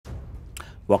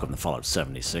Welcome to Fallout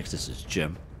 76. This is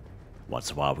Jim. Once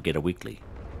in a while we get a weekly.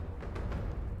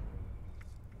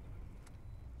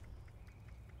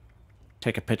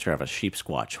 Take a picture of a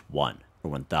Sheepsquatch 1 for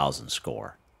 1000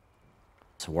 score.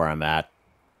 So where I'm at,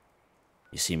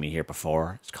 you see me here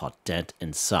before, it's called Dent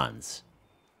Sons.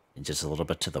 And just a little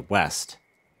bit to the west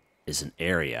is an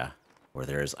area where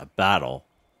there is a battle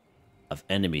of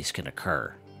enemies can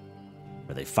occur,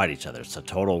 where they fight each other. It's a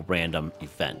total random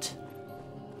event.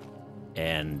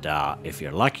 And if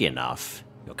you're lucky enough,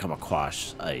 you'll come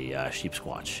across a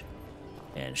Sheepsquatch.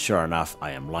 And sure enough,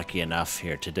 I am lucky enough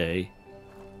here today.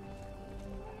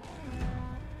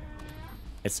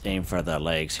 Let's aim for the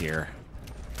legs here.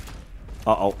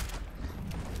 Uh-oh.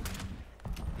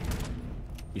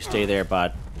 You stay there,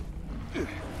 bud.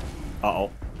 Uh-oh.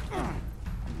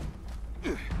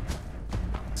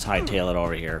 Let's hightail it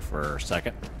over here for a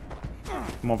second.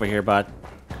 Come over here, bud.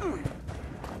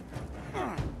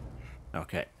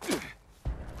 Okay.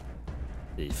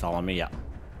 Did you follow me? Yeah.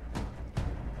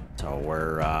 So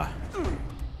we're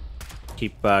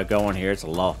keep going here. It's a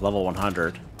level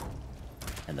 100.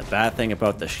 And the bad thing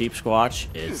about the Sheepsquatch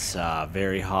is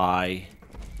very high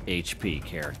HP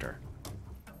character.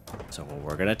 So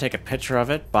we're gonna take a picture of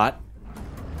it, but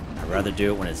I'd rather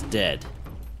do it when it's dead.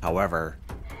 However,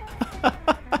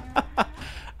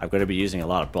 I'm gonna be using a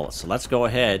lot of bullets. So let's go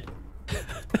ahead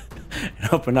and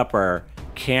open up our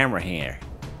camera here.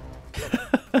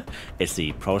 It's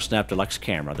the ProSnap Deluxe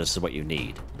Camera. This is what you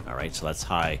need. Alright, so let's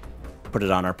put it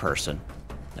on our person.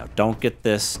 Now don't get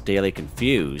this daily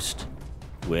confused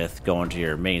with going to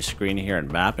your main screen here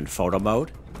and map and photo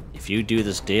mode. If you do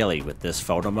this daily with this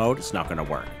photo mode, it's not going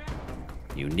to work.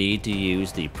 You need to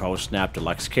use the ProSnap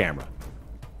Deluxe Camera.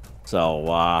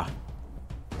 So,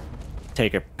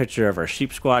 take a picture of our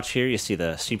Sheepsquatch here. You see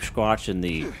the Sheepsquatch in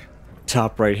the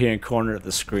top right-hand corner of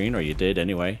the screen, or you did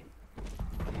anyway.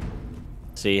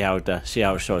 See how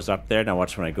it shows up there? Now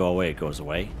watch when I go away, it goes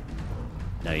away.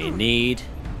 Now you need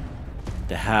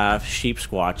to have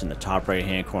Sheepsquatch in the top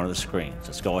right-hand corner of the screen. So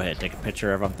let's go ahead, take a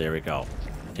picture of them. There we go.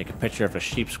 Take a picture of a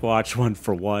Sheepsquatch 1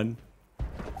 for 1.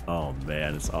 Oh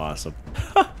man, it's awesome.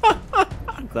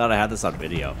 I'm glad I had this on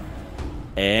video.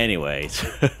 Anyways.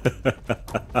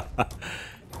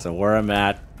 So where I'm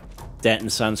at, Dent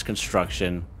Sons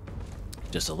Construction.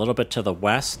 Just a little bit to the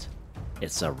west.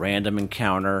 It's a random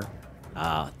encounter.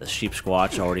 The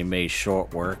Sheepsquatch already made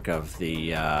short work of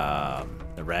the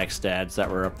Ragstads that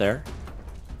were up there.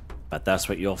 But that's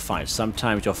what you'll find.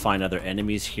 Sometimes you'll find other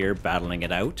enemies here battling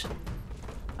it out.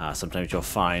 Sometimes you'll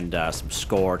find some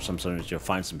Scourge. Sometimes you'll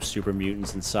find some super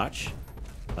mutants and such.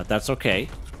 But that's okay.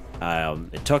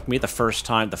 It took me the first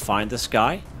time to find this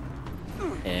guy.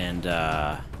 And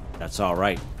that's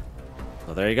alright.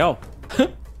 So there you go.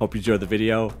 Hope you enjoyed the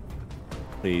video.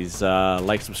 Please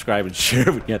like, subscribe, and share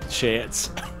if you get the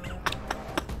chance.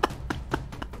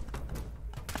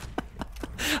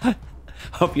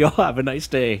 Hope you all have a nice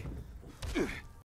day.